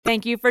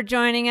Thank you for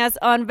joining us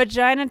on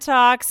Vagina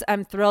Talks.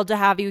 I'm thrilled to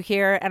have you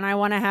here, and I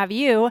want to have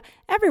you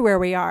everywhere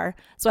we are.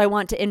 So I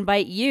want to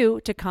invite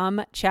you to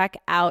come check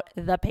out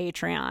the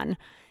Patreon.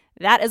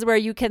 That is where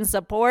you can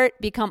support,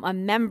 become a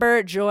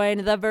member, join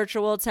the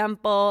virtual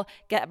temple,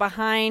 get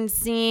behind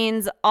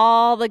scenes,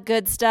 all the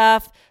good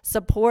stuff,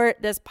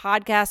 support this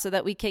podcast so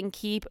that we can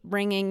keep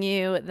bringing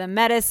you the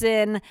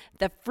medicine,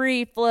 the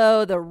free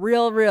flow, the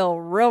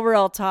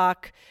real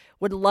talk.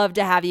 Would love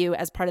to have you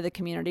as part of the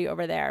community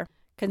over there.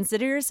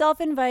 Consider yourself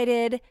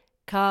invited.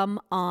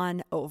 Come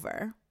on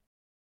over.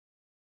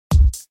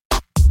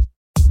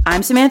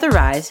 I'm Samantha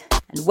Rise,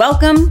 and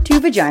welcome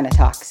to Vagina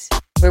Talks,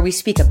 where we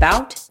speak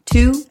about,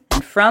 to,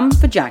 and from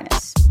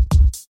vaginas.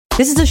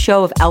 This is a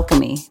show of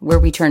alchemy, where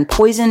we turn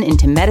poison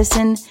into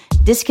medicine,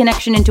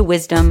 disconnection into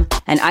wisdom,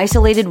 and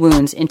isolated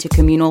wounds into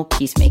communal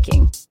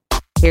peacemaking.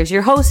 Here's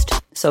your host,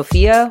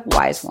 Sophia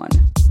Wise One.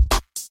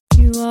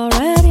 You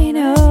already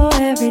know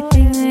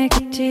everything they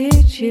could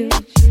teach you.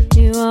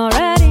 You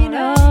already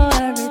know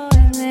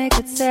everything they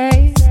could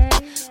say.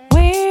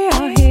 We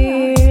are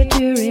here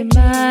to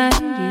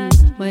remind you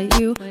what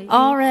you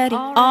already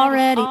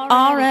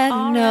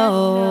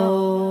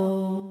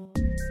know.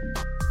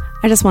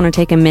 I just want to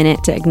take a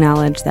minute to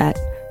acknowledge that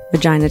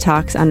Vagina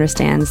Talks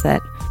understands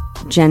that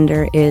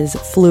gender is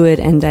fluid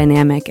and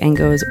dynamic and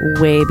goes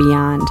way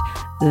beyond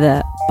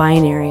the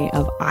binary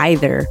of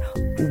either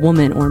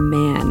woman or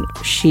man,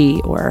 she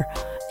or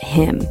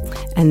him,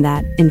 and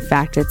that in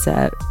fact it's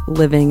a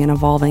living and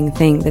evolving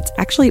thing that's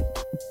actually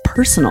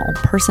personal,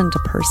 person to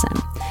person,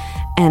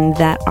 and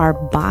that our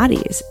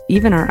bodies,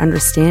 even our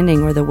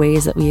understanding or the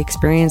ways that we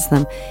experience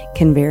them,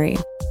 can vary.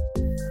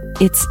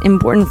 It's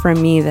important for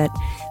me that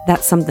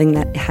that's something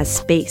that has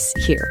space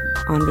here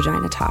on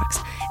Vagina Talks.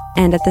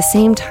 And at the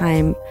same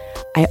time,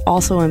 I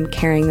also am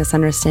carrying this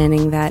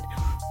understanding that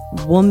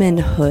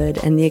womanhood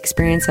and the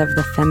experience of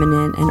the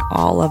feminine and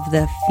all of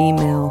the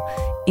female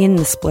in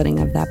the splitting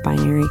of that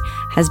binary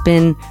has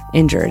been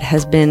injured,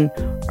 has been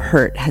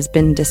hurt, has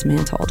been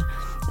dismantled.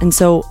 And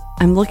so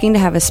I'm looking to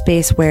have a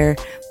space where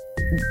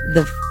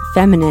the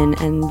feminine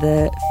and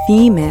the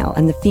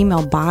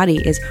female body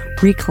is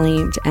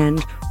reclaimed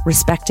and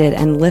respected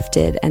and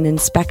lifted and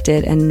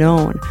inspected and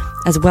known,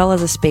 as well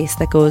as a space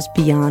that goes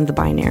beyond the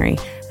binary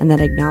and that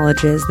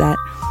acknowledges that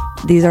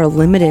these are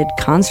limited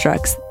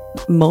constructs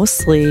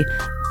mostly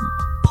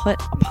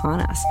put upon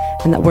us,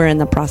 and that we're in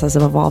the process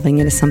of evolving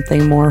into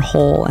something more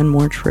whole and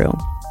more true.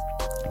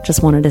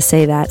 Just wanted to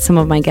say that some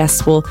of my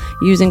guests will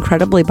use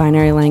incredibly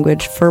binary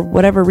language for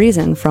whatever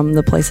reason from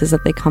the places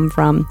that they come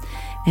from,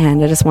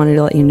 and I just wanted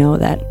to let you know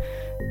that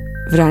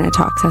Vagina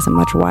Talks has a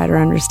much wider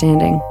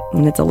understanding,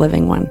 and it's a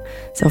living one.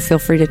 So feel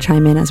free to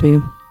chime in as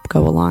we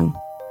go along.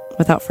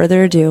 Without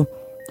further ado,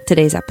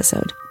 today's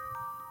episode.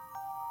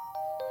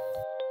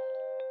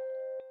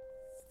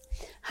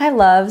 Hi,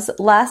 loves.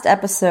 Last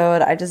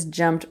episode, I just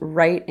jumped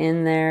right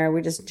in there.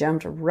 We just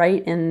jumped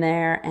right in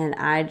there, and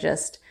I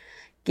just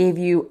gave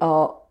you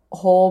a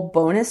whole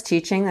bonus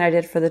teaching that I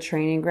did for the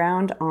training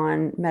ground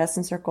on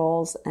medicine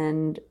circles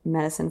and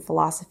medicine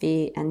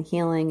philosophy and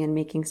healing and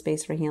making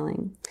space for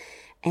healing.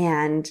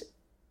 And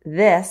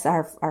this,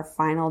 our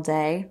final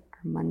day,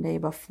 our Monday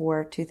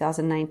before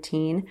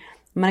 2019,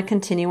 I'm going to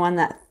continue on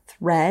that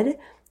thread,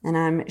 and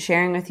I'm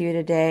sharing with you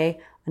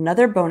today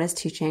another bonus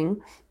teaching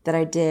that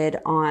I did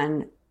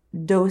on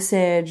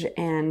dosage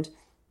and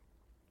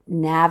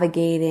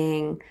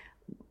navigating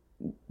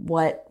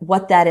what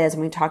that is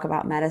when we talk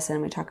about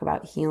medicine, we talk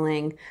about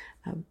healing,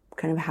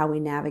 kind of how we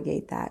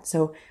navigate that.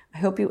 So I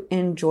hope you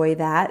enjoy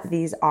that.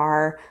 These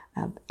are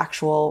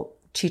actual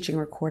teaching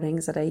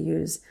recordings that I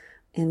use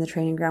in the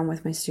training ground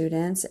with my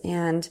students.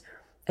 And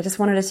I just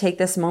wanted to take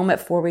this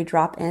moment before we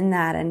drop in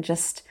that and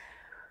just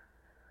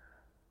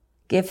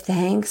give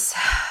thanks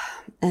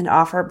and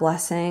offer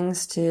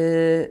blessings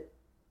to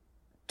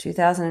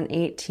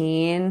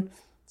 2018.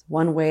 It's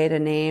one way to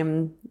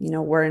name,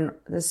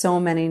 there's so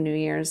many New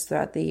Year's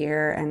throughout the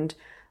year, and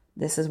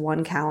this is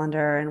one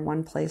calendar and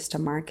one place to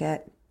mark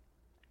it.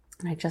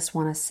 And I just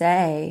want to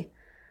say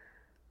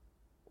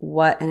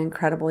what an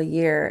incredible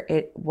year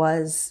it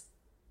was.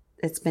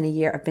 It's been a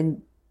year. I've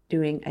been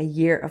doing a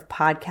year of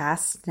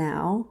podcasts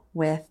now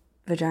with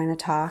Vagina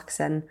Talks,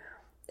 and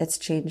it's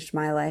changed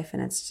my life,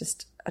 and it's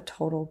just a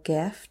total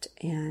gift,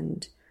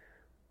 and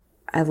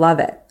I love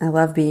it. I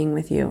love being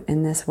with you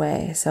in this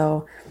way.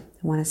 So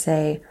I want to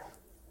say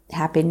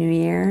Happy New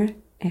Year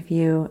if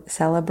you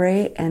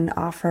celebrate, and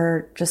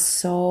offer just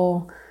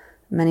so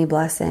many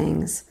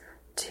blessings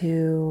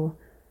to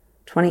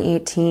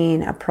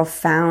 2018, a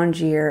profound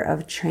year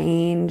of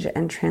change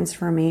and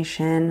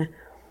transformation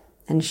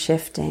and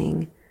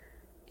shifting,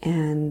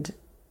 and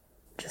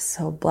just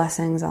so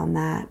blessings on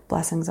that,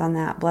 blessings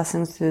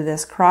through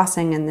this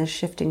crossing and this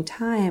shifting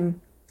time,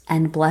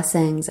 and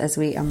blessings as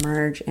we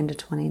emerge into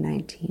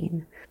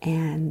 2019.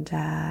 And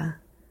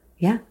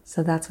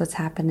so that's what's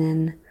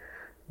happening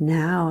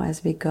now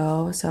as we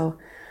go. So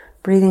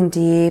breathing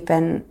deep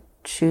and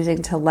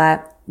choosing to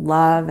let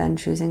love and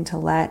choosing to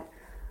let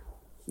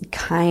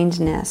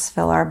kindness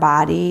fill our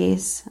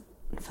bodies,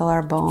 fill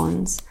our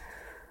bones,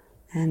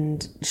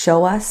 and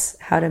show us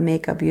how to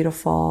make a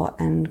beautiful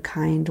and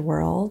kind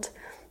world,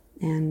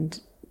 and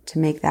to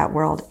make that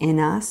world in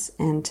us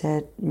and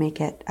to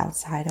make it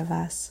outside of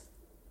us.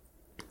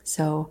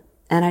 So,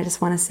 and I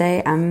just want to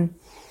say I'm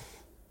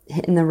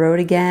hitting the road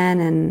again,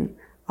 and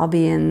I'll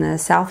be in the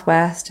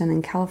Southwest and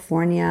in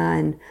California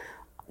and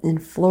in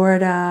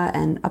Florida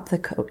and up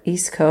the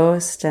East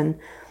Coast. And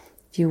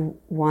if you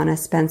want to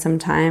spend some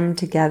time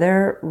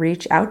together,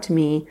 reach out to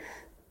me.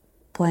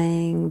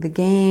 Playing the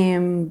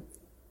game,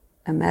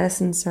 a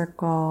medicine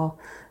circle,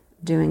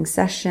 doing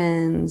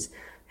sessions,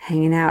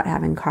 hanging out,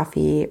 having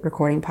coffee,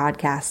 recording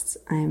podcasts.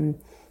 I'm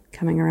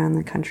coming around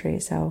the country,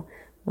 so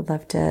would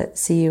love to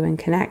see you and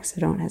connect.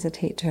 So don't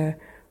hesitate to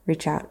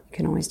reach out. You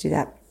can always do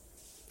that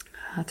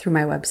through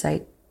my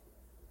website.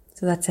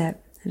 So that's it.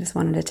 I just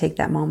wanted to take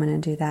that moment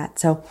and do that.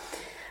 So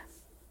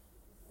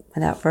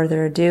without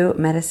further ado,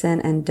 medicine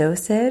and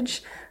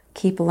dosage.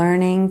 Keep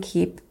learning,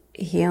 keep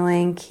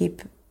healing,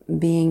 keep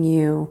being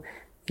you.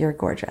 You're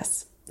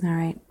gorgeous. All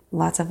right.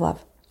 Lots of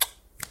love.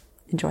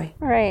 Enjoy.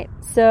 All right.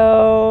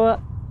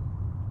 So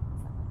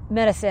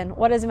medicine.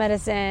 What is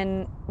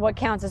medicine? What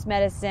counts as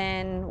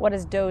medicine? What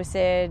is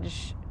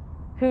dosage?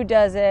 Who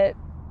does it?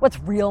 What's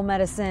real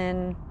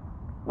medicine?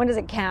 When does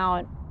it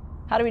count?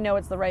 How do we know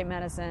it's the right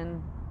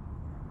medicine?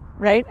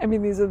 Right? I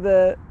mean, these are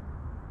the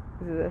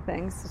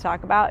things to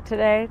talk about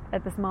today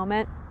at this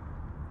moment.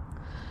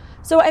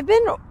 So I've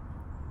been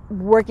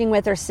working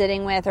with or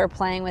sitting with or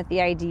playing with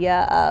the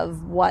idea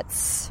of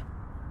what's,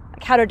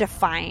 like, how to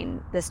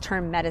define this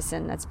term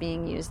medicine that's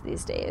being used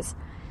these days.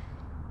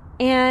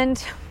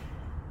 And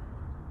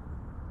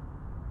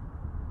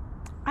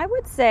I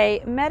would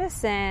say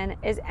medicine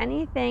is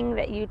anything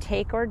that you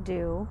take or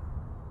do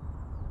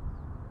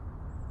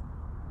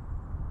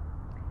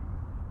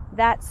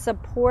that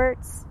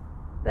supports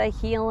the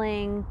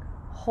healing,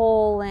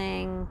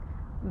 holing,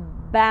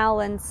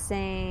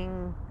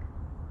 balancing,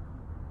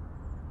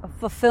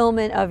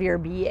 fulfillment of your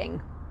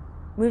being,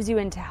 moves you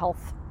into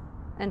health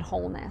and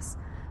wholeness.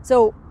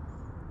 So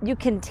you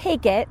can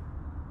take it,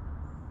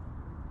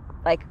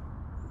 like,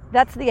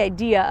 that's the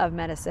idea of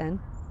medicine.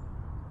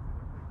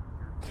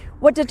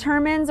 What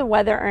determines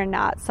whether or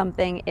not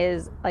something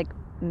is like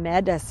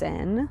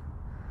medicine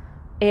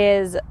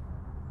is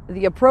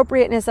the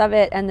appropriateness of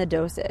it and the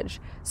dosage.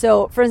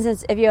 So, for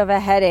instance, if you have a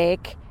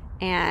headache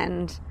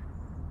and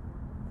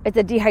it's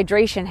a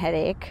dehydration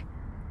headache,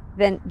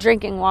 then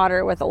drinking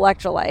water with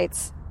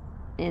electrolytes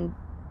in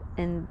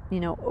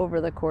over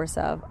the course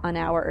of an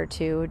hour or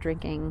two,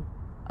 drinking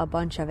a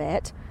bunch of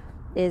it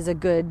is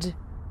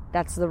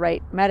that's the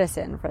right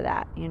medicine for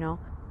that,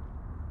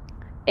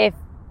 If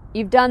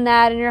you've done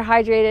that and you're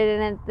hydrated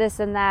and this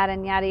and that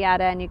and yada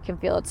yada, and you can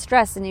feel it's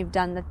stress and you've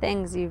done the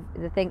things,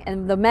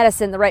 and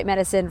the right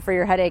medicine for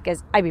your headache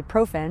is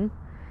ibuprofen,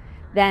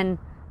 then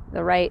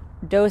the right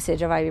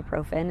dosage of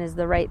ibuprofen is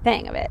the right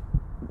thing of it.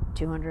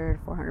 200,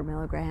 400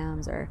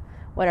 milligrams or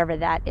whatever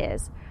that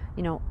is,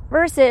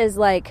 versus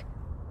like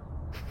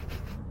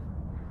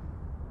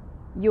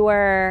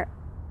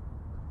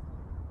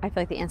I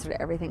feel like the answer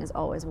to everything is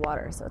always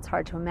water, so it's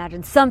hard to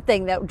imagine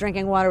something that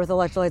drinking water with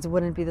electrolytes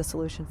wouldn't be the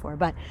solution for.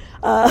 But,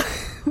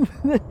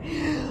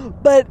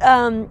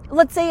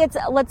 let's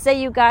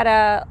say you got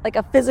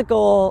a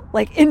physical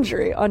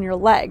injury on your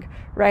leg,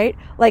 right?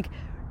 Like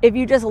if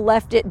you just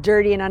left it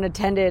dirty and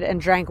unattended and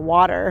drank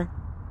water,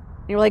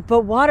 you're like,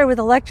 but water with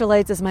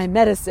electrolytes is my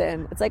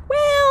medicine. It's like,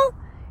 well,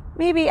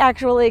 maybe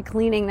actually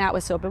cleaning that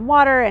with soap and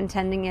water and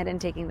tending it and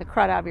taking the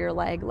crud out of your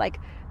leg,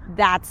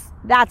 that's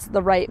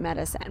the right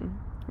medicine.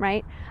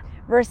 Right?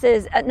 For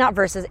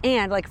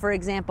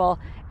example,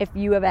 if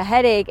you have a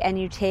headache and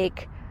you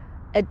take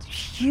a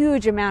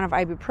huge amount of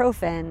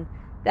ibuprofen,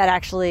 that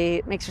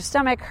actually makes your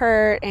stomach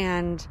hurt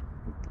and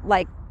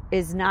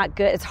is not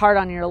good. It's hard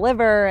on your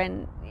liver,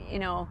 and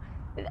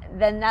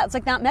then that's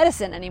not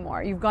medicine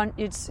anymore.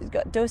 It's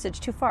got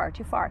dosage too far.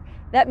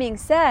 That being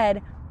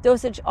said,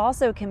 dosage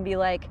also can be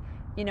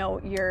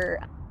you're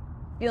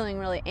feeling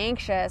really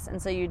anxious,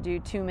 and so you do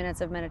 2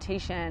 minutes of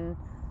meditation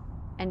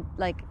and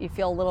you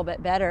feel a little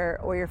bit better,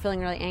 or you're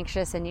feeling really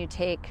anxious and you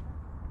take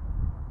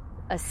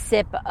a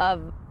sip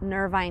of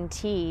Nervine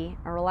tea,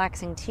 or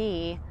relaxing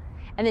tea,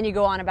 and then you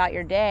go on about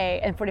your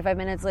day, and 45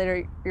 minutes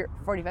later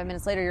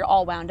you're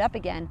all wound up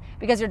again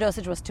because your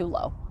dosage was too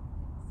low,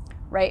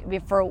 right?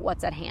 For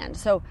what's at hand.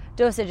 So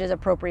dosage is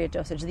appropriate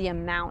dosage, the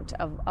amount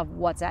of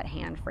what's at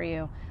hand for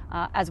you,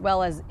 as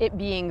well as it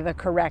being the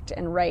correct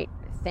and right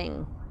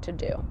thing to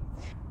do.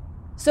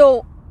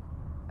 So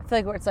I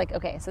feel where it's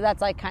okay, so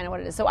that's kind of what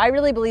it is. So I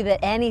really believe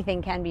that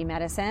anything can be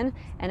medicine,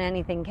 and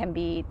anything can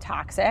be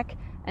toxic,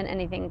 and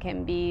anything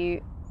can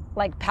be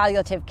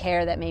palliative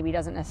care that maybe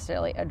doesn't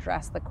necessarily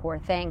address the core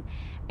thing.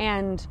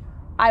 And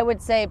I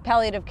would say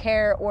palliative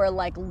care or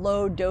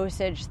low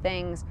dosage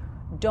things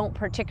don't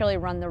particularly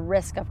run the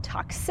risk of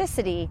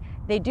toxicity.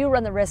 They do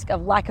run the risk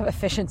of lack of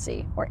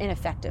efficiency or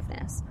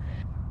ineffectiveness.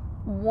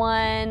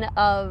 One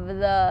of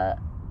the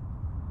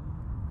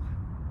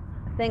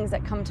things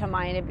that come to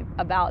mind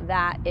about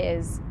that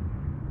is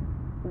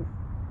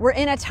we're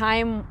in a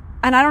time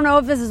and I don't know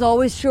if this is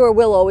always true or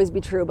will always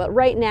be true, but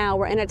right now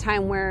we're in a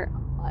time where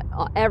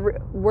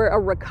we're a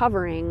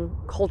recovering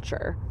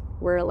culture.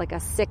 We're like a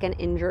sick and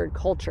injured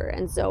culture.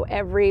 And so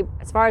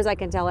as far as I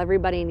can tell,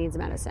 everybody needs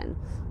medicine.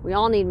 We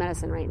all need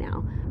medicine right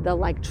now. The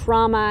like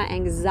trauma,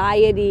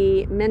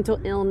 anxiety, mental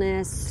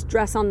illness,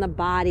 stress on the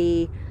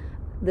body,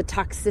 the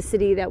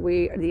toxicity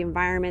the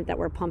environment that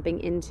we're pumping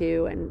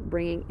into and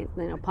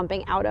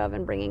pumping out of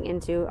and bringing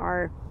into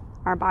our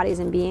bodies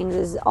and beings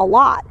is a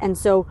lot. And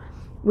so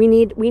we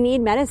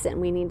need medicine.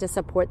 We need to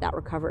support that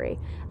recovery.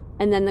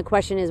 And then the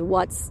question is,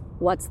 what's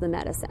the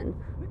medicine?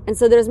 And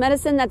so there's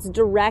medicine that's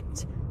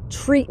direct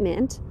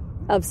treatment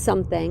of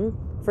something.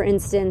 For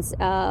instance,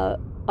 a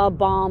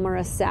balm or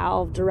a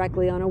salve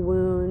directly on a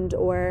wound,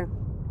 or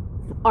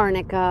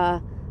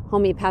arnica,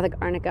 homeopathic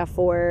arnica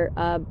for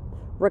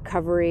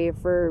recovery,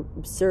 for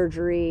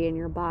surgery in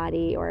your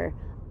body, or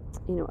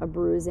a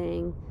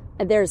bruising.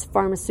 There's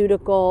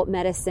pharmaceutical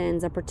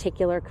medicines, a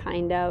particular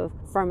kind of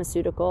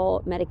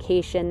pharmaceutical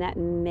medication that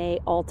may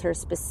alter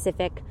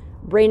specific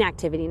brain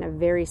activity in a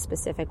very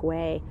specific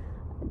way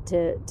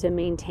to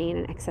maintain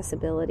an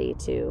accessibility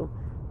to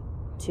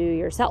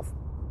yourself.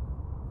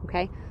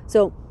 Okay,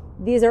 so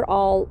these are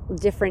all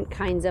different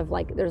kinds of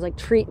there's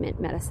treatment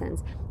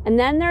medicines, and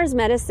then there's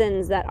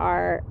medicines that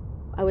are,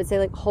 I would say,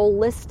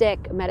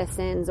 holistic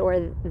medicines,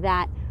 or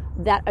that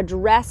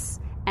address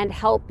and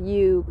help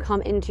you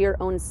come into your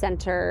own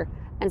center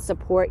and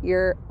support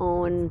your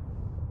own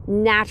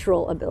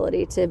natural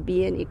ability to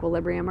be in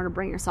equilibrium or to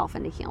bring yourself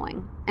into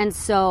healing. And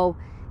so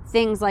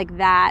things like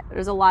that,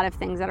 there's a lot of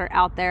things that are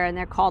out there, and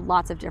they're called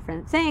lots of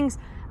different things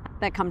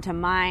that come to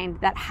mind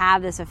that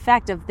have this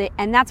effect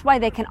and that's why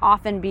they can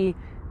often be,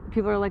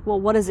 people are like, well,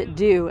 what does it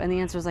do? And the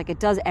answer is it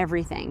does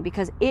everything,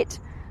 because it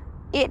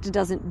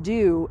doesn't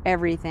do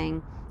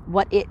everything.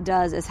 What it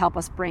does is help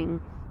us bring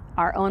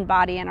our own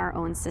body and our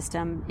own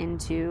system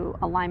into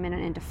alignment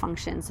and into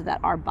function, so that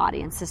our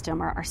body and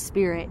system, or our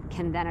spirit,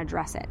 can then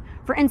address it.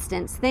 For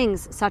instance,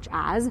 things such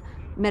as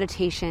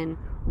meditation,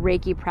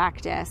 Reiki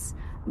practice,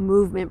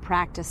 movement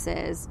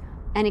practices,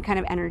 any kind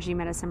of energy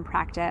medicine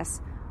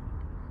practice,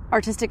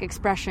 artistic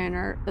expression,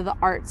 or the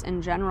arts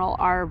in general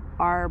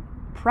are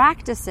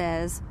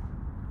practices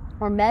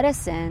or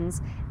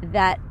medicines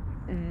that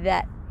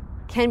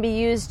can be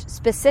used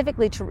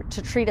specifically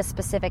to treat a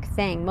specific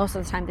thing. Most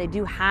of the time they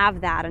do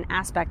have that, an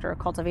aspect or a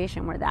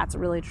cultivation where that's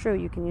really true.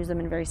 You can use them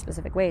in very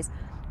specific ways.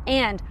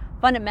 And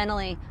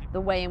fundamentally,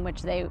 the way in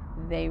which they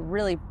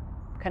really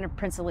kind of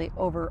principally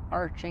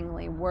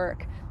overarchingly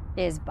work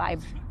is by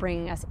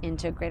bringing us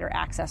into greater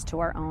access to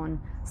our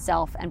own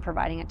self and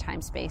providing a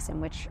time space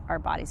in which our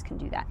bodies can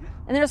do that.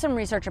 And there's some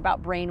research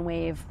about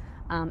brainwave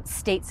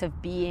states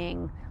of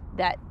being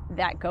that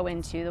go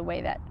into the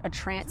way that a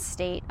trance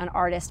state, an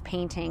artist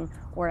painting,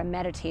 or a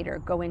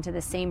meditator go into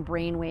the same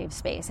brainwave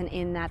space. And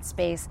in that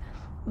space,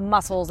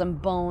 muscles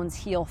and bones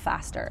heal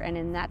faster. And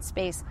in that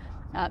space,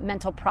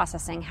 mental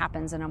processing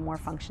happens in a more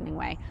functioning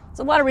way. There's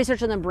a lot of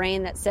research in the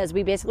brain that says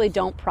we basically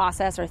don't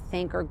process or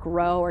think or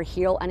grow or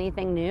heal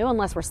anything new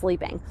unless we're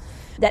sleeping.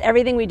 That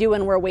everything we do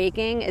when we're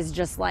waking is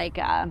just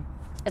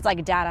it's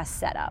like data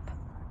setup.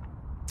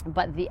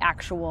 But the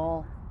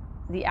actual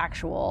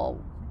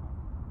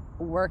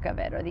work of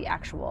it, or the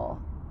actual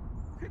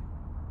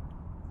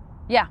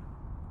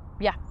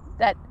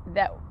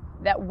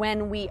that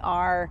when we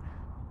are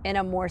in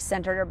a more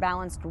centered or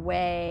balanced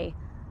way,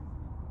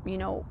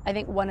 I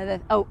think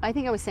I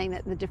think I was saying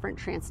that the different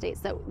trance states,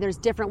 that there's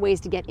different ways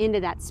to get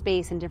into that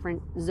space and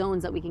different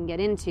zones that we can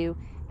get into,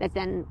 that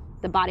then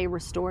the body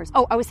restores.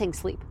 I was saying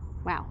sleep.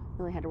 Wow,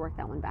 really had to work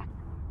that one back.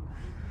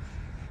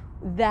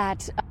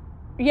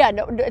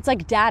 It's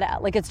like data.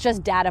 It's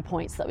just data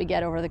points that we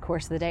get over the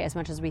course of the day, as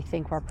much as we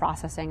think we're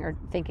processing or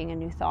thinking a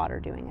new thought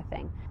or doing a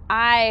thing.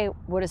 I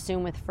would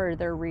assume with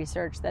further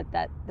research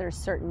that there's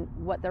certain,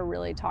 what they're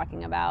really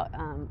talking about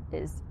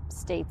is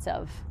states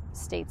of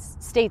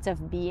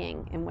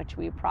being in which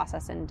we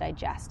process and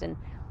digest, and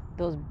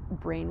those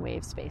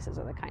brainwave spaces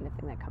are the kind of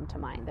thing that come to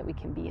mind, that we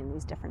can be in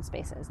these different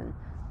spaces, and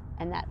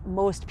that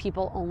most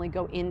people only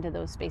go into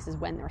those spaces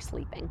when they're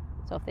sleeping.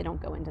 So if they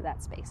don't go into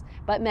that space.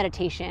 But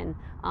meditation,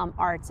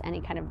 arts,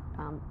 any kind of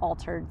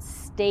altered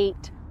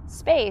state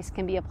space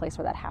can be a place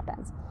where that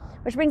happens.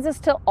 Which brings us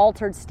to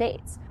altered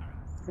states.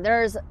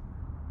 There's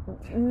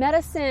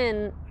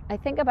medicine. I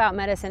think about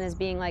medicine as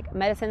being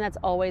medicine that's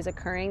always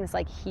occurring, this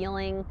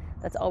healing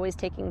that's always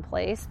taking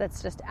place,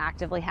 that's just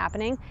actively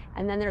happening.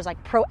 And then there's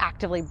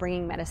proactively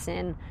bringing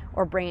medicine,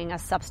 or bringing a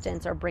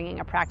substance, or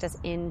bringing a practice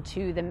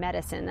into the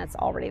medicine that's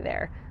already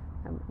there.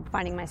 I'm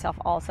finding myself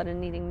all of a sudden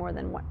needing more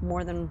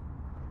than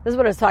this is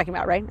what I was talking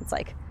about, right? It's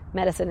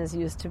medicine is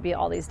used to be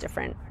all these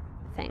different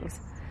things.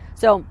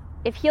 So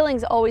if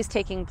healing's always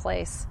taking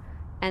place,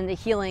 and the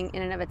healing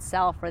in and of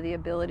itself, or the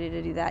ability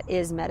to do that,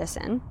 is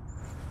medicine,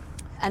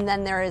 and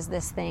then there is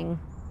this thing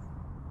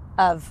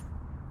of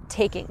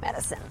taking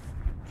medicine.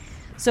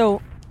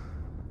 So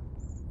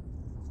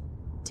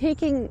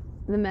taking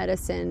the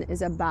medicine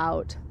is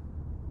about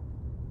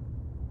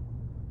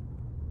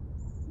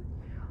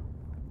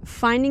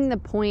finding the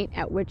point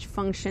at which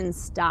function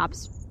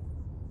stops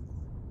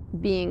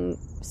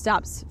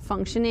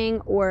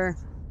functioning or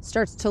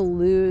starts to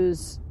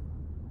lose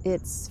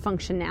its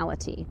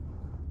functionality,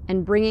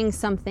 and bringing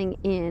something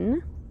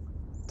in,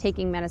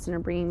 taking medicine or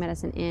bringing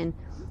medicine in,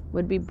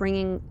 would be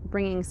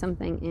bringing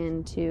something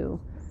in to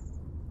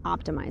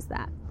optimize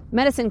that.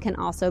 Medicine can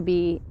also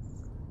be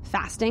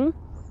fasting.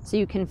 So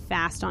you can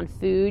fast on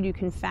food, you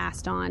can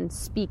fast on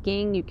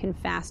speaking, you can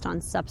fast on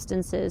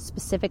substances,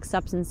 specific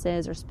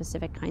substances or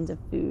specific kinds of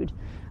food,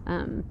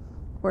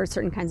 or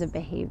certain kinds of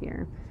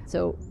behavior.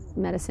 So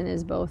medicine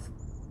is both,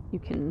 you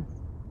can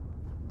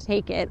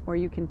take it or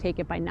you can take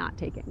it by not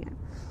taking it.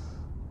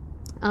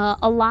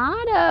 A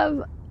lot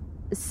of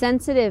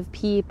sensitive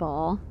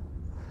people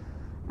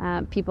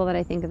that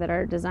I think that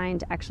are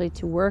designed actually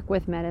to work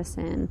with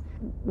medicine,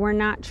 we're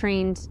not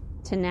trained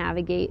to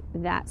navigate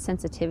that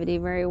sensitivity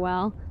very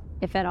well,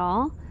 if at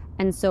all.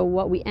 And so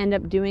what we end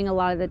up doing a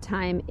lot of the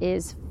time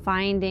is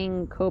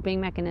finding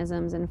coping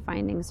mechanisms and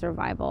finding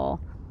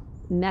survival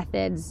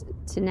methods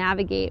to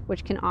navigate,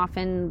 which can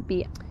often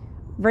be,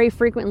 very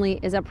frequently,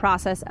 is a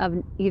process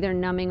of either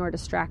numbing or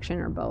distraction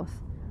or both.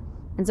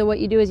 And so what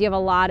you do is you have a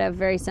lot of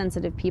very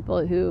sensitive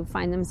people who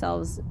find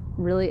themselves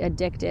really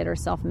addicted or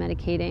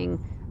self-medicating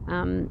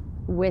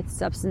with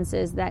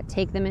substances that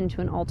take them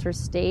into an altered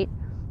state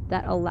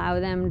that allow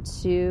them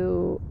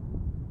to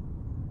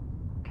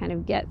kind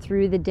of get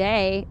through the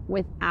day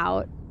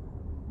without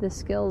the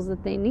skills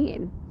that they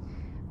need.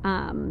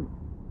 And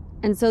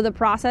so the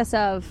process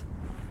of,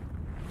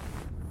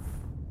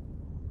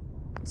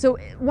 so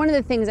one of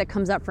the things that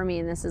comes up for me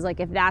in this is like,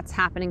 if that's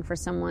happening for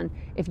someone,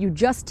 if you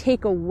just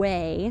take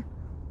away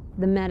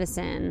the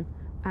medicine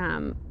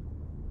and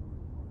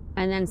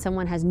then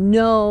someone has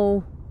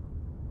nothing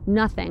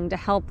to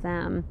help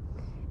them,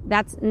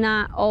 that's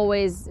not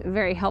always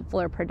very helpful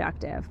or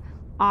productive.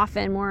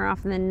 More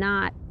often than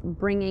not,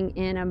 bringing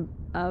in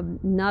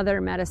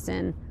another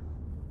medicine,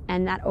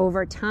 and that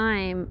over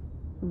time,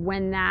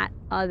 when that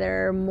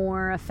other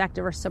more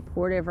effective or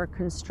supportive or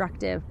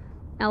constructive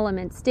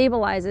element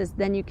stabilizes,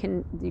 then you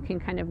can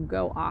kind of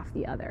go off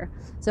the other.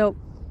 So,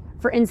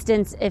 for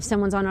instance, if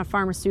someone's on a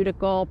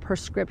pharmaceutical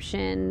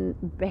prescription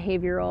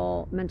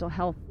behavioral mental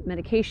health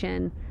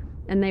medication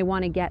and they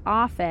want to get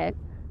off it,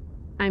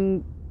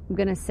 I'm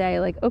going to say,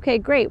 like, okay,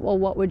 great. Well,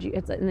 what would you,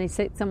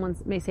 someone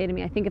may say to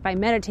me, I think if I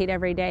meditate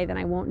every day, then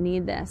I won't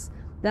need this.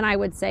 Then I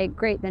would say,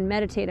 great, then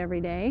meditate every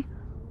day,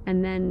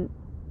 and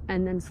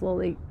then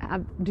slowly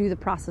do the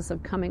process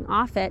of coming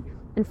off it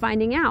and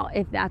finding out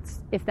if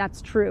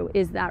that's true.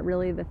 Is that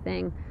really the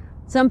thing?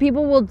 Some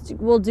people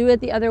will do it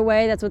the other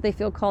way. That's what they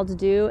feel called to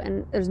do,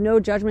 and there's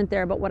no judgment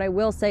there. But what I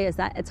will say is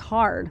that it's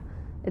hard.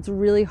 It's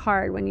really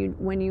hard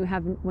when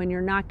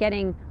you're not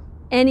getting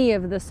any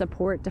of the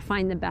support to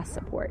find the best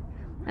support.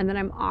 And then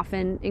I'm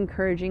often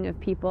encouraging of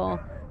people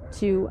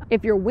to,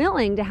 if you're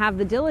willing to have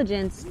the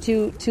diligence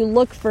to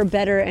look for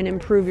better and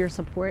improve your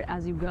support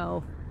as you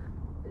go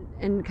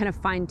and kind of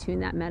fine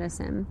tune that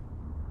medicine.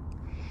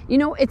 You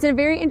know, it's a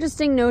very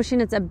interesting notion.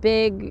 It's a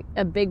big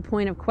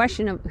point of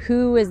question of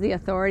who is the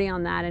authority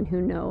on that and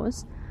who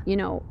knows. You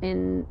know,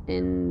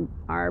 in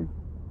our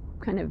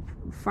kind of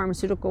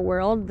pharmaceutical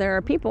world, there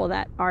are people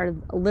that are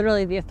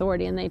literally the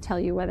authority, and they tell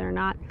you whether or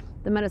not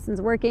the medicine's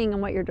working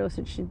and what your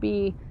dosage should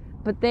be.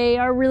 But they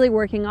are really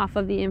working off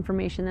of the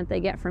information that they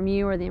get from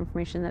you or the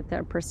information that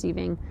they're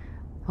perceiving.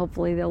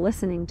 Hopefully they're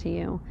listening to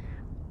you.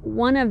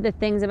 One of the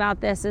things about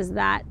this is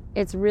that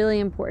it's really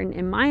important,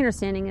 in my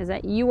understanding, is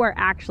that you are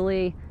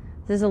actually,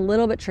 this is a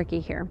little bit tricky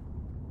here,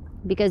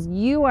 because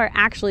you are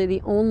actually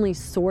the only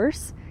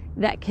source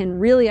that can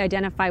really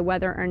identify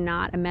whether or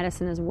not a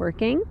medicine is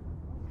working.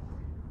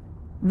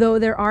 Though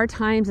there are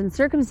times and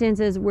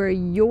circumstances where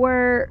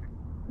your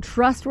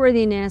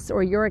trustworthiness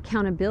or your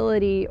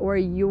accountability or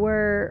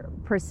your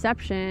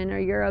perception or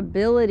your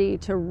ability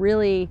to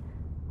really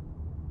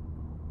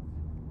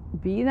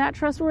be that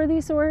trustworthy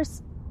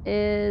source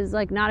is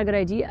like not a good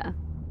idea.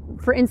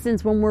 For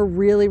instance, when we're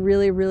really,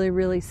 really, really,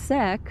 really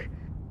sick,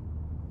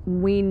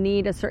 we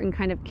need a certain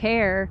kind of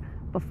care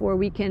before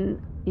we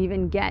can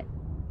even get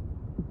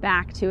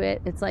back to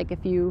it. It's like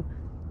if you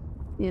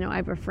know, I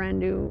have a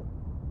friend who,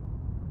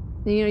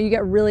 you know, you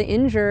get really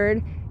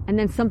injured and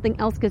then something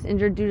else gets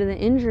injured due to the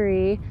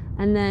injury,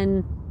 and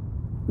then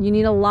you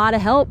need a lot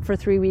of help for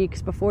 3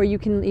 weeks before you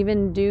can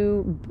even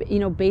do, you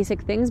know,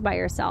 basic things by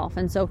yourself.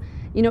 And so,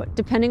 you know,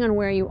 depending on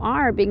where you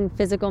are, being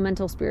physical,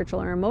 mental,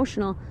 spiritual, or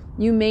emotional,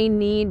 you may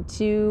need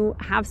to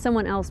have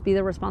someone else be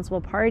the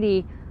responsible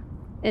party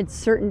at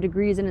certain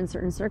degrees and in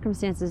certain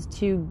circumstances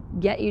to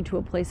get you to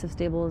a place of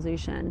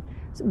stabilization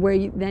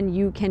where then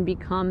you can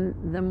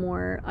become the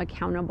more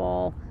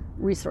accountable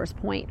resource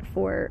point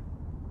for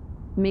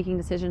making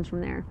decisions from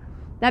there.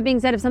 That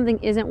being said, if something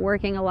isn't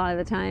working a lot of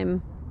the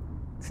time,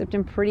 except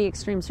in pretty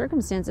extreme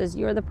circumstances,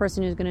 you're the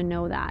person who's going to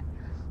know that.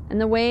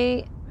 And the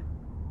way,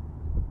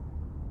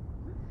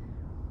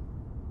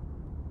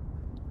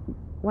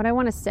 what I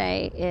want to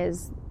say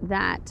is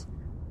that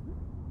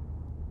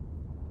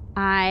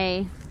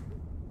I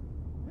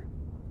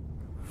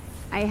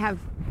have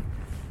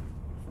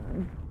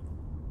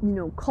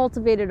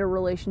cultivated a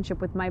relationship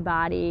with my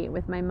body,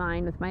 with my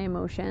mind, with my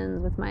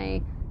emotions, with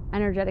my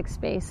energetic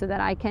space, so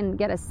that I can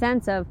get a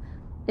sense of,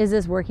 is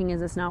this working,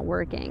 is this not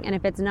working? And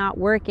if it's not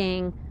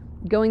working,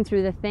 going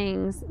through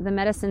the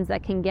medicines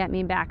that can get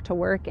me back to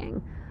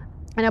working.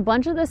 And a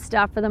bunch of this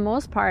stuff, for the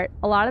most part,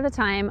 a lot of the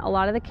time, a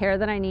lot of the care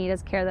that I need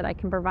is care that I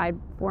can provide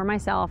for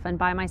myself and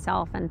by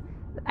myself, and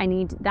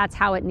that's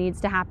how it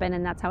needs to happen,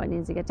 and that's how it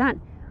needs to get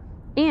done.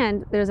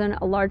 And there's a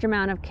large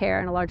amount of care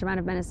and a large amount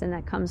of medicine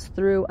that comes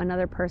through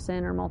another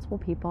person or multiple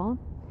people.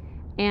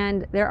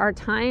 And there are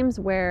times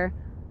where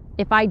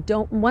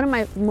one of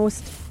my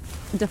most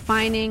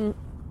defining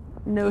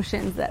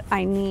notions that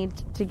I need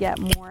to get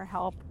more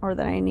help, or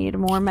that I need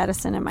more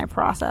medicine in my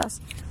process,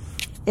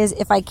 is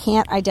if I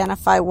can't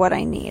identify what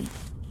I need.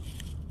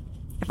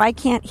 If I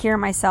can't hear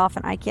myself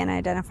and I can't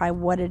identify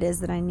what it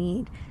is that I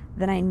need,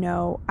 then I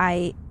know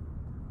I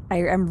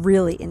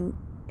really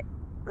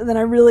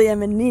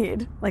am in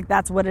need. Like,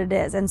 that's what it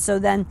is. And so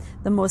then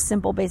the most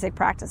simple basic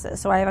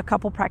practices. So I have a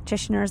couple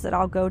practitioners that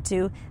I'll go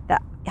to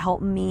that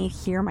help me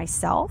hear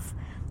myself.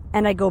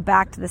 And I go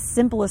back to the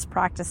simplest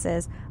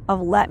practices of,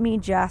 let me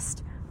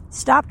just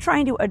stop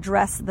trying to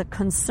address the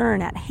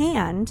concern at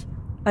hand,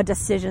 a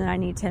decision that I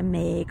need to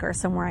make, or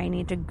somewhere I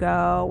need to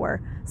go, or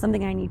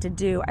something I need to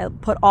do. I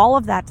put all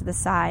of that to the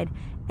side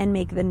and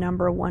make the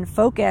number one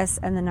focus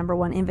and the number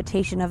one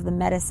invitation of the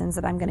medicines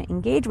that I'm going to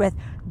engage with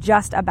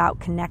just about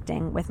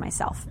connecting with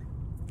myself.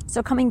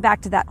 So coming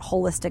back to that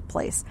holistic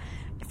place,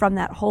 from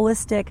that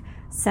holistic,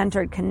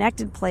 centered,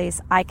 connected place,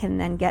 I can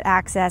then get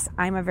access.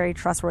 I'm a very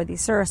trustworthy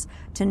source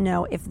to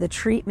know if the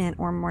treatment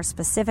or more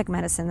specific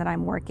medicine that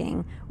I'm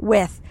working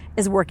with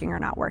is working or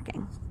not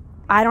working.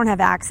 I don't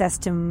have access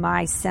to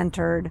my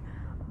centered,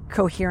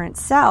 coherent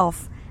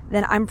self,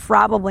 then I'm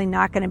probably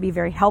not going to be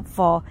very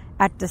helpful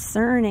at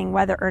discerning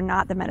whether or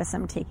not the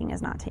medicine I'm taking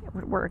is not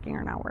working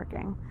or not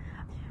working.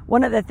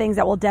 One of the things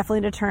that will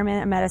definitely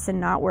determine a medicine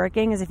not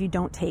working is if you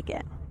don't take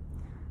it.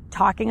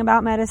 Talking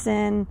about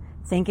medicine,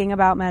 thinking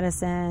about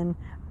medicine,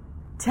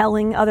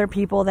 telling other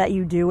people that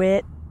you do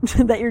it,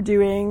 that you're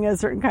doing a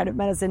certain kind of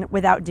medicine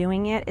without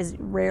doing it is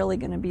rarely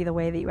going to be the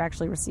way that you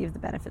actually receive the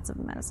benefits of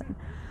the medicine.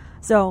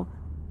 So,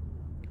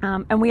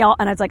 and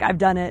it's like, I've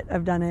done it,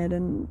 and,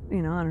 I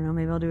don't know,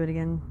 maybe I'll do it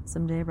again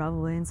someday,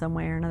 probably in some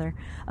way or another.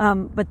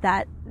 But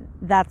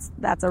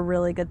that's a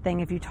really good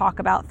thing. If you talk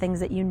about things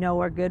that you know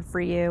are good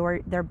for you,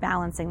 or they're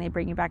balancing, they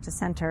bring you back to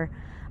center,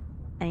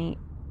 and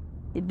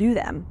you do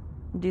them.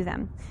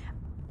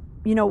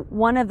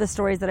 One of the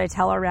stories that I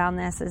tell around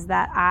this is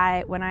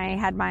that when I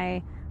had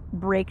my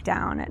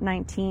breakdown at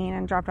 19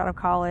 and dropped out of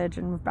college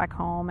and moved back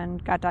home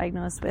and got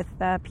diagnosed with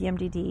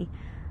PMDD,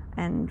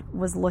 and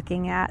was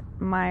looking at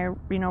my,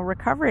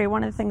 recovery,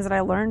 one of the things that I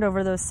learned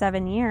over those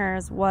 7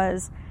 years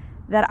was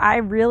that I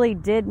really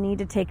did need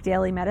to take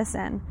daily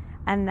medicine,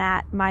 and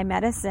that my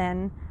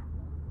medicine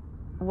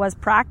was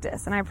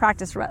practice. And I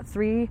practiced about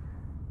three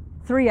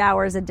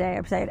hours a day.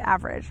 I'd say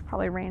average,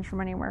 probably range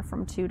from anywhere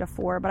from 2 to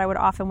 4, but I would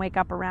often wake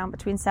up around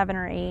between 7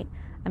 or 8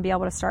 and be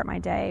able to start my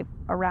day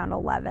around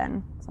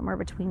 11, somewhere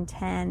between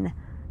 10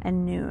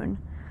 and noon.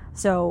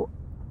 So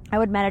I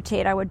would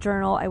meditate, I would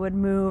journal, I would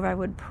move, I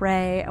would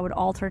pray, I would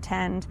altar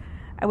tend.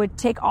 I would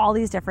take all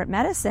these different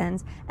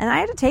medicines, and I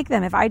had to take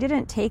them. If I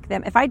didn't take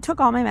them, if I took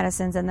all my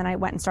medicines and then I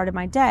went and started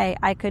my day,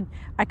 I could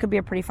be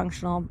a pretty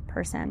functional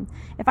person.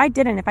 If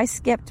I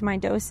skipped my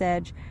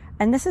dosage,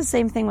 and this is the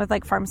same thing with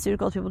like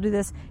pharmaceuticals, people do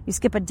this, you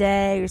skip a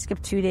day, or you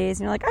skip 2 days,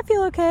 and you're like, I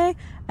feel okay.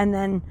 And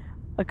then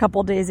a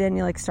couple days in,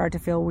 you like start to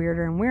feel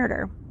weirder and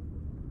weirder.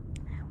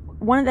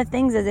 One of the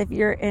things is, if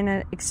you're in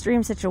an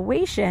extreme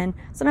situation,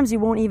 sometimes you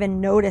won't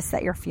even notice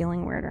that you're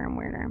feeling weirder and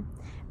weirder.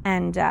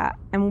 And the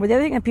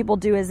other thing that people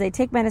do is they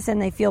take medicine,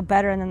 they feel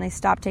better, and then they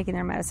stop taking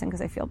their medicine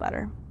because they feel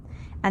better.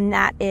 And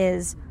that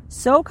is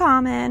so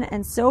common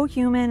and so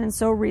human and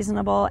so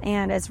reasonable,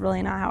 and it's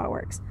really not how it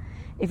works.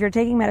 If you're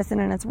taking medicine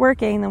and it's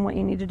working, then what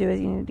you need to do is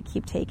you need to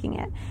keep taking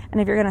it.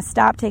 And if you're going to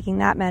stop taking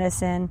that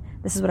medicine,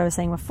 this is what I was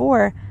saying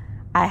before,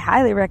 I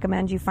highly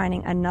recommend you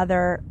finding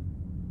another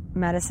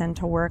medicine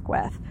to work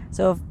with.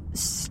 So if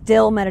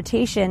still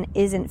meditation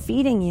isn't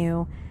feeding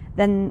you,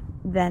 then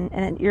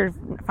and you're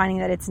finding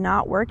that it's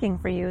not working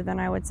for you, then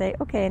I would say,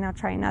 okay, now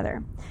try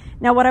another.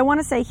 Now, what I want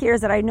to say here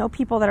is that I know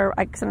people that are,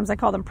 sometimes I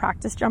call them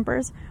practice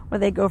jumpers, where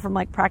they go from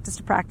like practice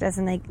to practice,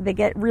 and they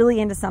get really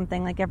into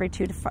something like every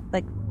 2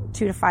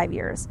 to 5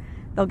 years.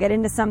 They'll get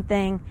into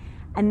something,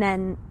 and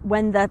then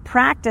when the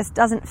practice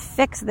doesn't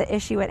fix the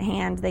issue at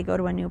hand, they go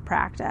to a new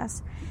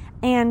practice.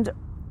 And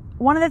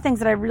one of the things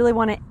that I really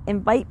want to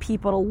invite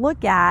people to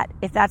look at,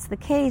 if that's the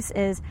case,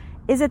 is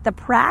it the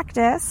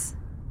practice,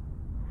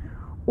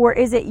 or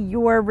is it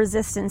your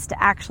resistance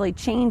to actually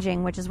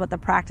changing, which is what the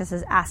practice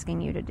is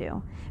asking you to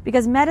do?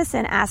 Because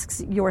medicine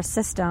asks your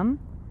system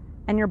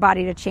and your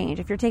body to change.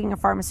 If you're taking a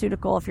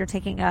pharmaceutical, if you're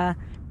taking a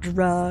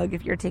drug,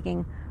 if you're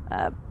taking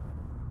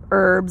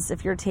herbs,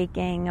 if you're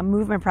taking a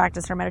movement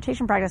practice or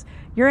meditation practice,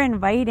 you're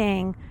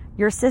inviting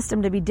your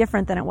system to be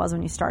different than it was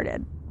when you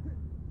started.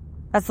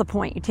 That's the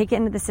point. You take it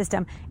into the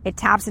system, it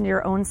taps into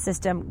your own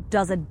system,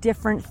 does a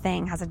different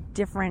thing, has a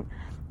different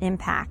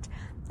impact.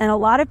 And a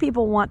lot of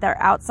people want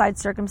their outside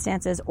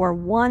circumstances or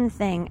one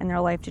thing in their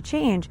life to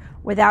change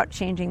without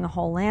changing the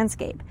whole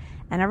landscape.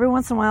 And every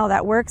once in a while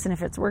that works, and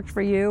if it's worked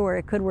for you or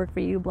it could work for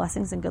you,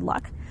 blessings and good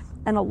luck.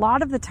 And a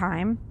lot of the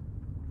time,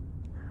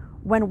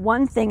 when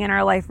one thing in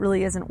our life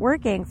really isn't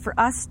working, for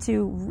us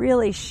to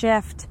really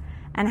shift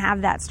and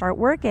have that start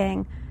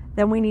working,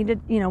 then we need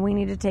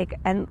to take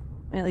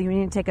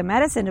a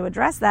medicine to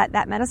address that.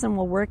 That medicine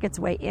will work its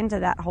way into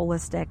that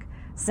holistic,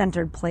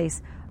 centered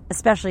place,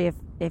 especially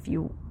if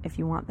you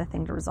want the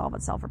thing to resolve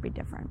itself or be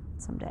different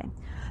someday.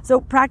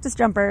 So practice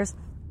jumpers,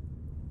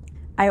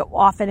 I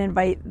often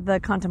invite the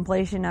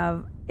contemplation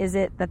of, is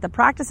it that the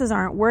practices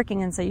aren't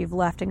working and so you've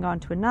left and gone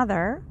to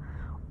another?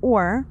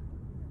 Or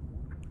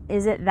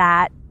is it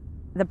that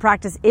the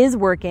practice is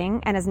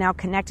working and is now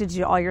connected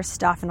to all your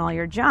stuff and all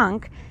your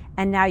junk,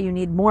 and now you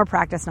need more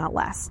practice, not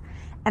less?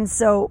 And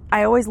so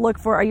I always look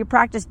for, are you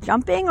practice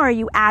jumping or are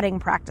you adding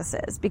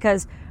practices?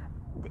 Because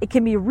it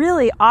can be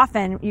really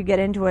often you get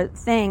into a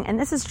thing, and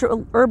this is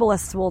true,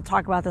 herbalists will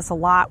talk about this a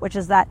lot, which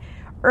is that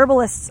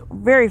herbalists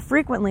very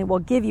frequently will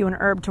give you an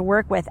herb to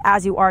work with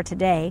as you are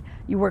today.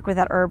 You work with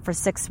that herb for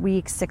 6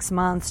 weeks, 6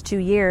 months, 2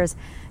 years,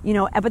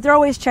 but they're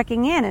always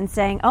checking in and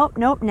saying, oh,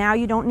 nope, now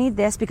you don't need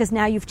this because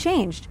now you've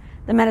changed.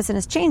 The medicine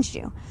has changed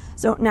you.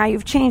 So now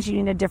you've changed,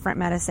 you need a different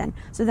medicine.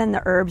 So then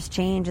the herbs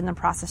change and the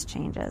process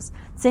changes.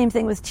 Same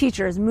thing with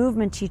teachers,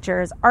 movement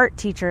teachers, art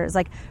teachers,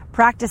 like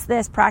practice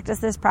this, practice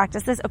this,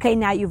 practice this. Okay,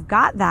 now you've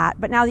got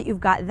that, but now that you've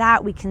got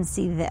that, we can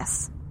see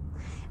this.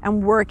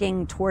 And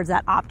working towards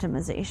that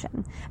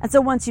optimization. And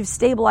so once you've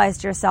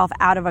stabilized yourself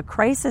out of a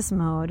crisis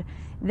mode,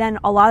 then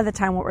a lot of the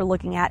time what we're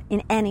looking at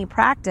in any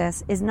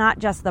practice is not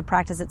just the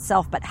practice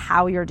itself, but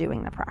how you're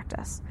doing the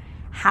practice.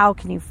 How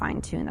can you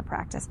fine-tune the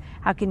practice?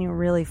 How can you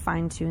really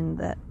fine-tune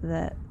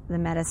the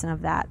medicine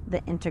of that,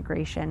 the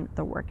integration,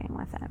 the working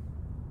with it?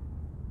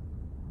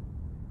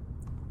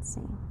 Let's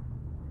see.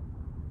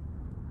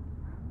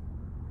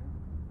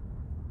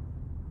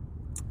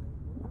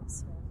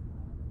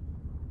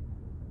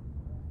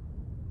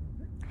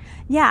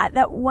 Yeah,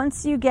 that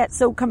once you get,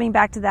 so coming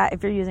back to that,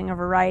 if you're using a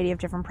variety of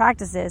different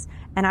practices,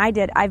 and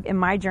I've in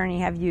my journey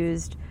have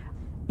used,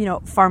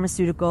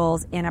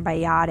 pharmaceuticals,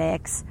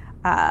 antibiotics,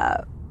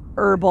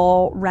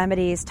 herbal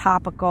remedies,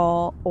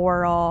 topical,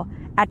 oral,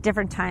 at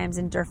different times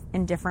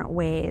in different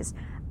ways,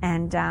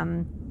 and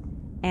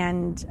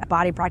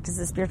body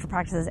practices, spiritual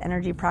practices,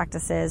 energy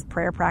practices,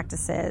 prayer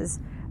practices,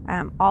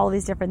 all of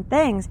these different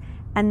things,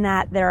 and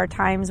that there are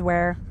times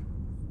where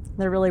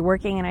they're really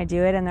working and I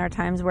do it, and there are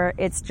times where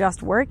it's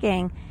just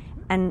working,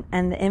 and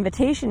the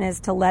invitation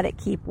is to let it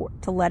keep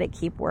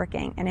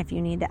working. And if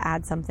you need to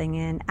add something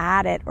in,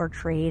 add it or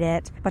trade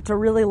it, but to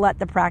really let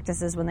the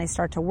practices, when they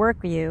start to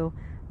work you,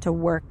 to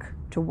work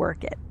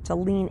it, to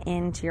lean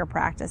into your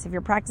practice. If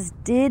your practice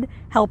did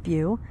help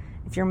you,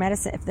 if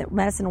the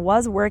medicine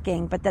was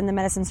working, but then the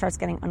medicine starts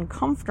getting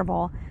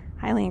uncomfortable,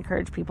 highly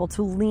encourage people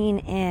to lean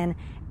in,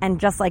 and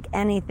just like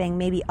anything,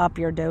 maybe up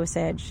your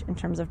dosage in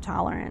terms of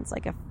tolerance.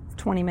 Like if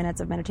 20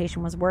 minutes of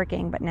meditation was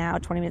working, but now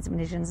 20 minutes of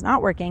meditation is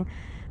not working,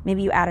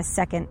 maybe you add a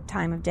second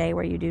time of day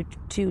where you do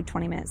 2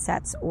 20-minute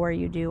sets, or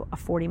you do a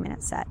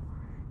 40-minute set.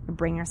 You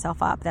bring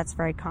yourself up. That's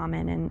very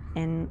common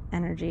in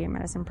energy and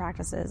medicine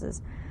practices,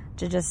 is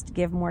to just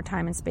give more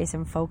time and space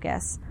and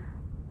focus.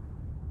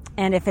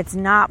 And if it's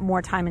not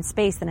more time and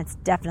space, then it's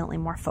definitely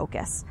more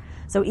focus.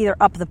 So either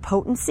up the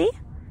potency,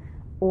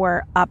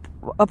 or up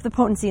the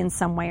potency in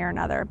some way or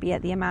another, be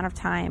it the amount of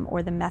time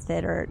or the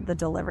method or the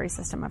delivery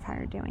system of how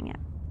you're doing it.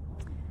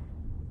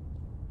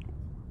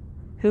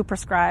 Who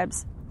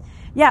prescribes?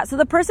 Yeah, so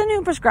the person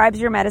who prescribes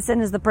your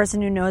medicine is the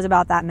person who knows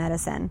about that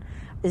medicine,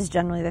 is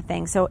generally the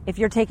thing. So if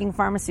you're taking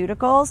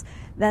pharmaceuticals,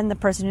 then the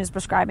person who's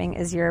prescribing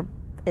is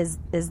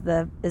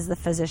the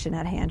physician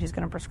at hand who's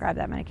going to prescribe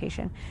that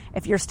medication.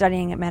 If you're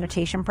studying a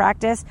meditation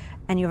practice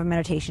and you have a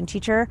meditation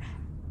teacher,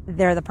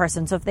 they're the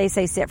person. So if they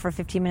say sit for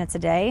 15 minutes a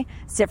day,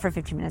 sit for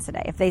 15 minutes a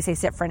day. If they say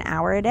sit for an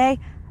hour a day,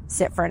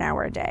 sit for an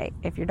hour a day.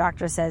 If your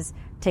doctor says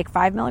take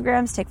 5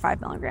 milligrams, take 5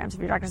 milligrams. If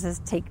your doctor says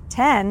take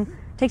 10,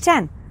 take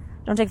 10.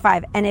 Don't take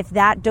 5. And if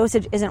that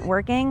dosage isn't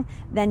working,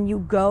 then you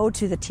go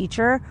to the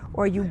teacher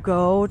or you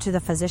go to the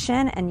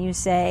physician and you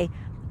say,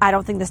 I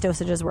don't think this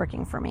dosage is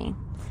working for me.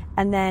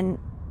 And then,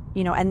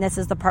 and this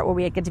is the part where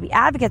we get to be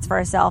advocates for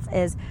ourselves,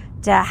 is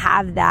to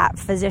have that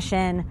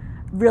physician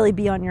really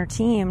be on your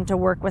team to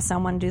work with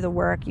someone, do the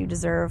work. You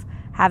deserve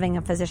having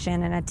a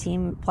physician and a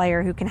team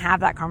player who can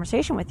have that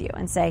conversation with you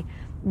and say,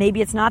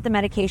 maybe it's not the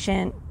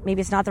medication,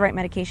 maybe it's not the right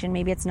medication,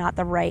 maybe it's not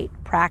the right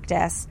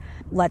practice.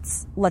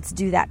 Let's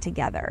do that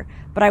together.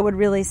 But I would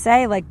really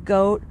say,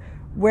 go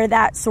where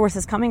that source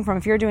is coming from.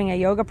 If you're doing a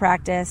yoga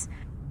practice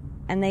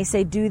and they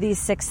say do these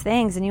 6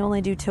 things and you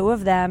only do 2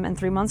 of them, and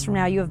 3 months from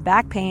now you have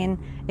back pain,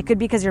 it could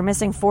be because you're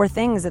missing 4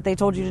 things that they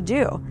told you to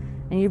do.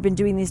 And you've been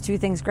doing these 2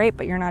 things great,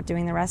 but you're not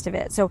doing the rest of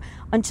it. So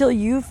until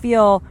you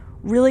feel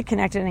really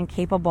connected and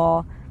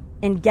capable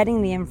in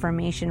getting the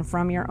information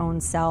from your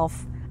own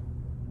self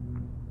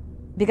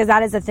because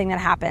that is the thing that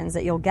happens,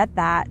 that you'll get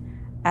that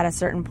at a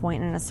certain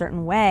point in a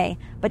certain way.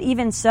 But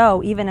even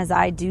so, even as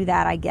I do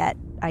that, I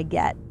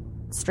get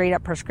straight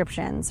up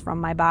prescriptions from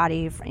my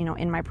body,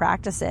 in my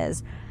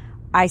practices.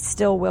 I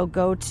still will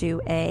go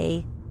to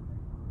a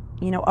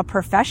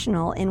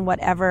professional in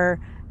whatever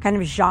kind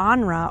of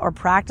genre or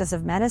practice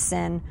of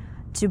medicine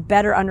to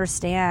better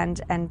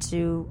understand and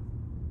to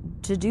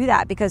do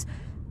that, because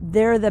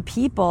they're the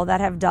people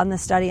that have done the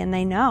study and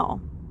they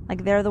know.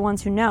 Like, they're the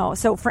ones who know.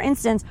 So, for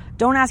instance,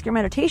 don't ask your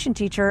meditation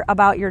teacher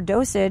about your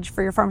dosage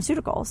for your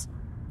pharmaceuticals.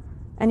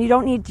 And you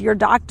don't need your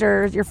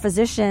doctor's, your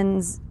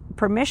physician's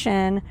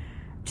permission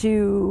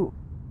to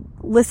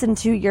listen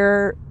to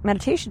your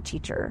meditation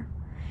teacher.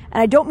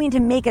 And I don't mean to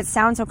make it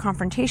sound so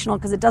confrontational,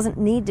 because it doesn't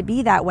need to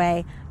be that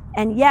way.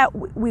 And yet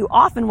we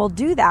often will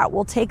do that.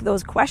 We'll take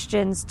those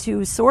questions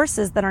to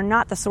sources that are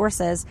not the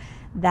sources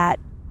that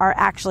are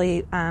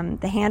actually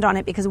the hand on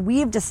it, because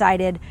we've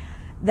decided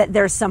that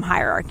there's some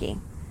hierarchy,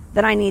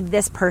 that I need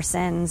this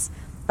person's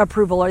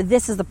approval, or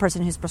this is the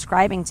person who's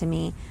prescribing to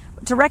me.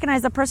 To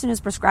recognize the person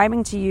who's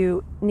prescribing to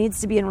you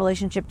needs to be in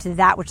relationship to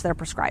that which they're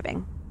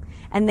prescribing.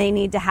 And they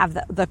need to have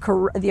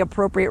the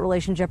appropriate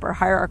relationship or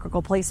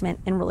hierarchical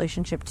placement in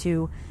relationship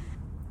to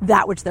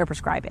that which they're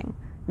prescribing.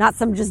 Not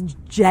some just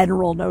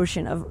general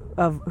notion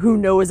of who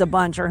knows a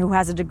bunch or who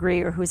has a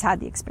degree or who's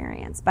had the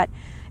experience. But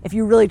if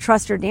you really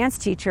trust your dance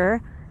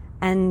teacher,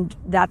 and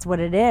that's what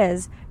it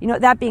is,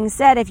 that being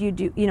said, if you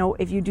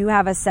do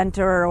have a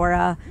center or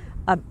a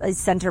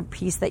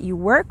centerpiece that you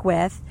work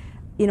with,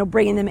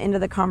 bringing them into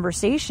the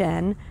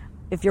conversation.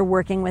 If you're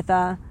working with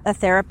a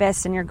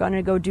therapist and you're going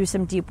to go do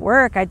some deep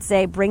work, I'd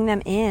say bring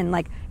them in.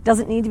 Like,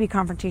 doesn't need to be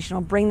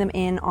confrontational. Bring them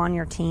in on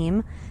your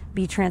team.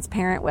 Be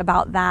transparent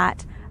about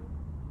that.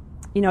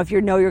 If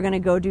you're going to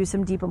go do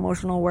some deep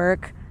emotional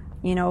work,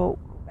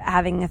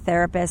 having a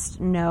therapist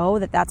know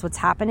that that's what's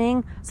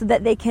happening, so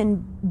that they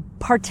can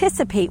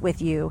participate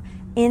with you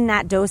in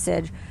that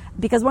dosage.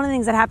 Because one of the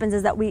things that happens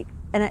is that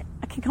and it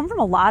can come from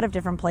a lot of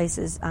different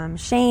places,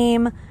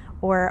 shame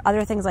or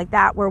other things like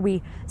that, where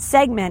we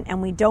segment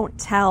and we don't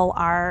tell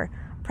our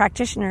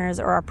practitioners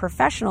or our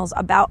professionals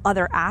about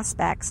other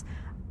aspects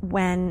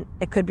when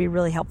it could be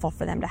really helpful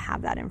for them to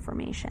have that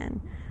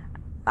information.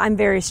 I'm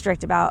very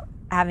strict about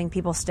having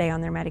people stay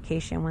on their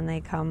medication when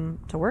they come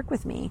to work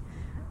with me,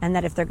 and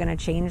that if they're going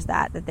to change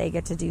that they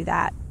get to do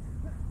that.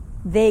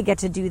 They get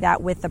to do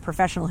that with the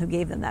professional who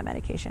gave them that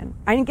medication.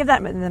 I didn't give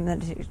that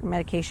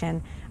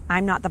medication.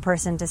 I'm not the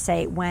person to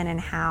say when and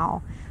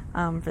how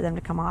for them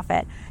to come off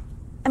it.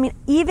 I mean,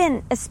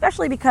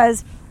 especially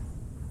because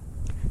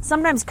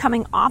sometimes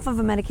coming off of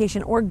a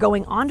medication or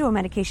going onto a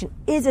medication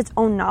is its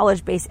own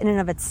knowledge base in and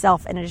of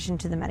itself, in addition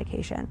to the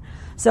medication.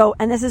 So,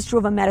 and this is true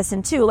of a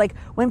medicine too. Like,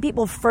 when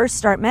people first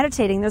start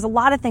meditating, there's a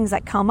lot of things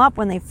that come up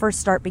when they first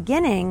start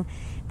beginning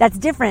that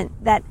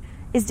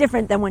is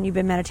different than when you've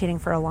been meditating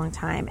for a long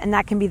time. And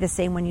that can be the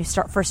same when you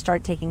first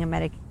start taking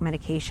a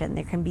medication.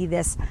 There can be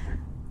this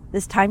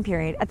time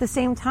period. At the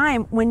same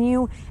time,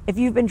 if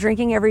you've been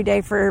drinking every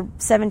day for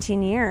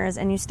 17 years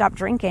and you stop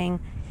drinking,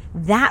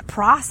 that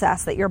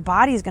process that your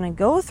body is going to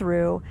go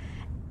through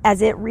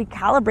as it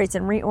recalibrates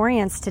and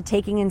reorients to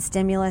taking in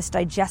stimulus,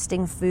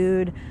 digesting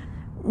food,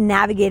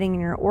 navigating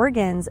your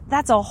organs,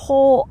 that's a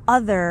whole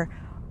other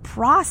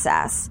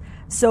process.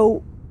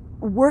 So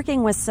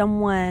working with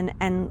someone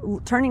and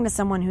turning to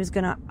someone who's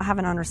going to have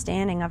an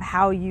understanding of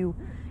how you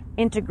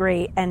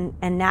integrate and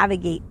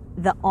navigate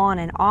the on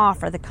and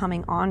off, or the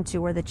coming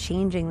onto, or the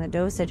changing the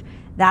dosage,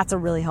 that's a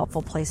really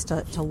helpful place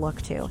to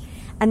look to.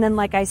 And then,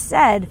 like I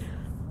said,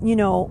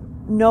 no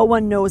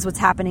one knows what's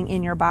happening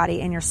in your body,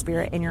 in your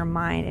spirit, in your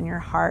mind, in your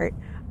heart,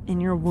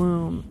 in your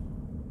womb.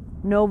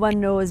 No one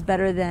knows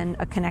better than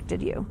a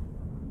connected you.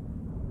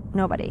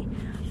 Nobody.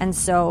 And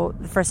so,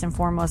 first and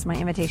foremost, my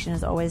invitation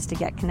is always to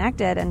get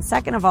connected. And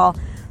second of all,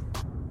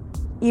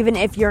 even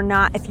if you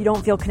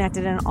don't feel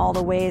connected in all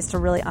the ways, to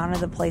really honor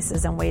the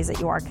places and ways that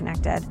you are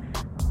connected,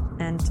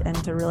 and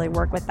to really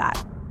work with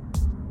that.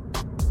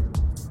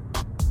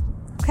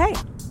 Okay,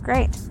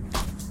 great.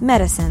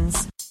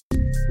 Medicines.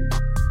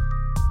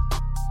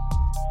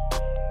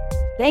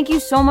 Thank you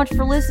so much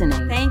for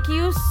listening. Thank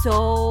you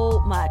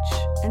so much.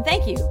 And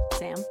thank you,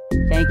 Sam.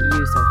 Thank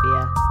you,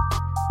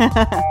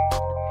 Sophia.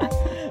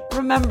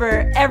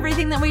 Remember,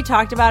 everything that we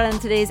talked about in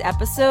today's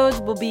episodes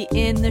will be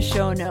in the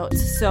show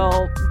notes,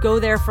 so go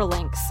there for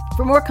links.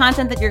 For more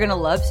content that you're going to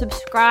love,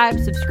 subscribe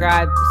to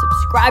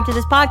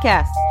this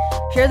podcast.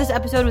 Share this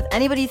episode with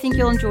anybody you think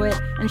you'll enjoy it,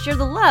 and share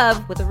the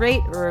love with a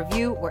rate or a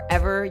review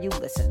wherever you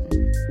listen.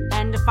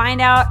 And to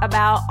find out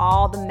about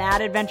all the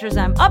mad adventures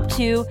I'm up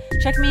to,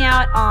 check me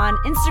out on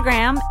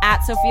Instagram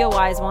at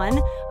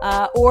SophiaWiseOne,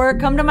 or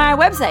come to my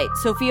website,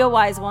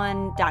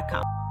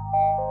 SophiaWiseOne.com.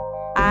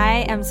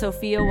 I am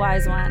Sophia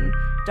Wise One,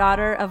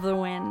 daughter of the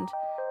wind.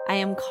 I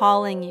am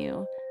calling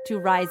you to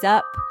rise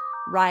up,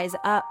 rise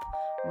up,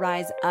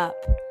 rise up,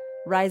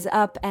 rise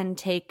up and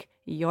take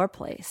your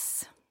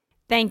place.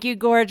 Thank you,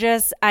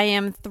 gorgeous. I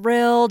am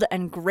thrilled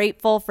and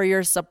grateful for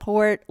your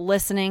support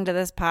listening to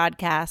this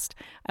podcast.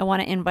 I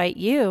want to invite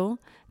you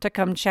to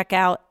come check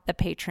out the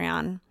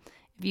Patreon.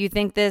 If you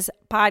think this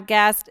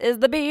podcast is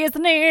the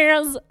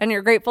business and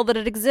you're grateful that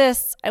it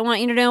exists, I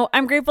want you to know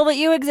I'm grateful that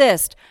you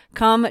exist.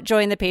 Come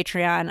join the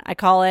Patreon. I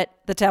call it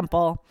the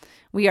temple.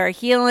 We are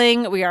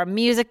healing, we are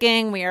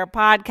musicking, we are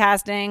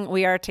podcasting,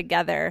 we are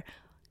together.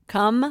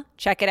 Come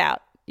check it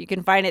out. You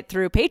can find it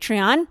through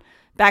Patreon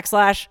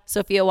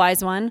 /Sophia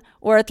Wise One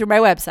or through my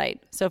website,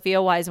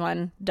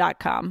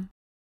 sophiawiseone.com.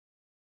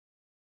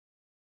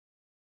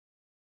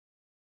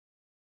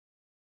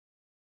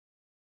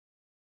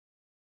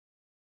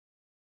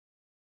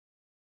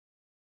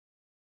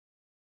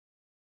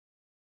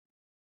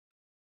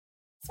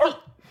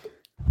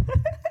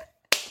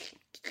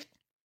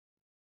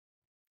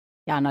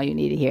 Y'all know you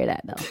need to hear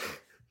that, though.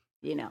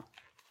 You know.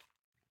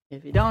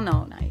 If you don't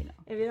know, now you know.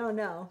 If you don't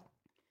know.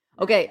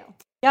 Okay.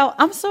 Yo,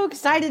 I'm so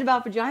excited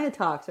about Vagina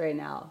Talks right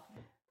now.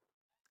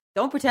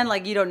 Don't pretend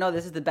like you don't know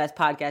this is the best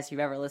podcast you've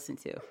ever listened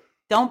to.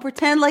 Don't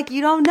pretend like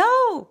you don't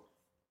know.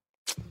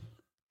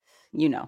 You know.